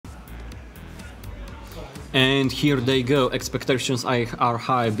And here they go. Expectations are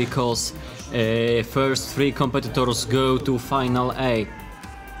high because first 3 competitors go to Final A,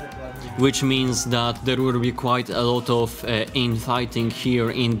 which means that there will be quite a lot of infighting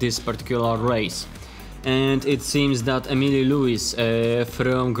here in this particular race. And it seems that Emily Lewis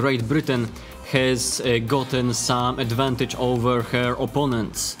from Great Britain has gotten some advantage over her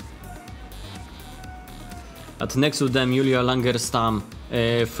opponents. But next to them, Julia Langerstam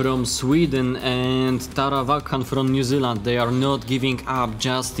from Sweden and Tara Vakhan from New Zealand. They are not giving up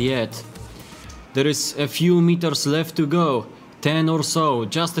just yet. There is a few meters left to go, 10 or so,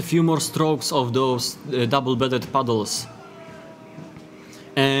 just a few more strokes of those double-bedded paddles.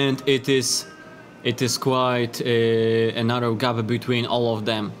 And it is quite a narrow gap between all of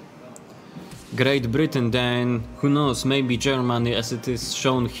them. Great Britain, then who knows, maybe Germany, as it is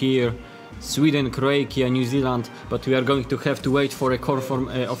shown here, Sweden, Croatia, New Zealand, but we are going to have to wait for a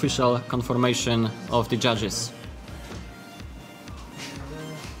official confirmation of the judges.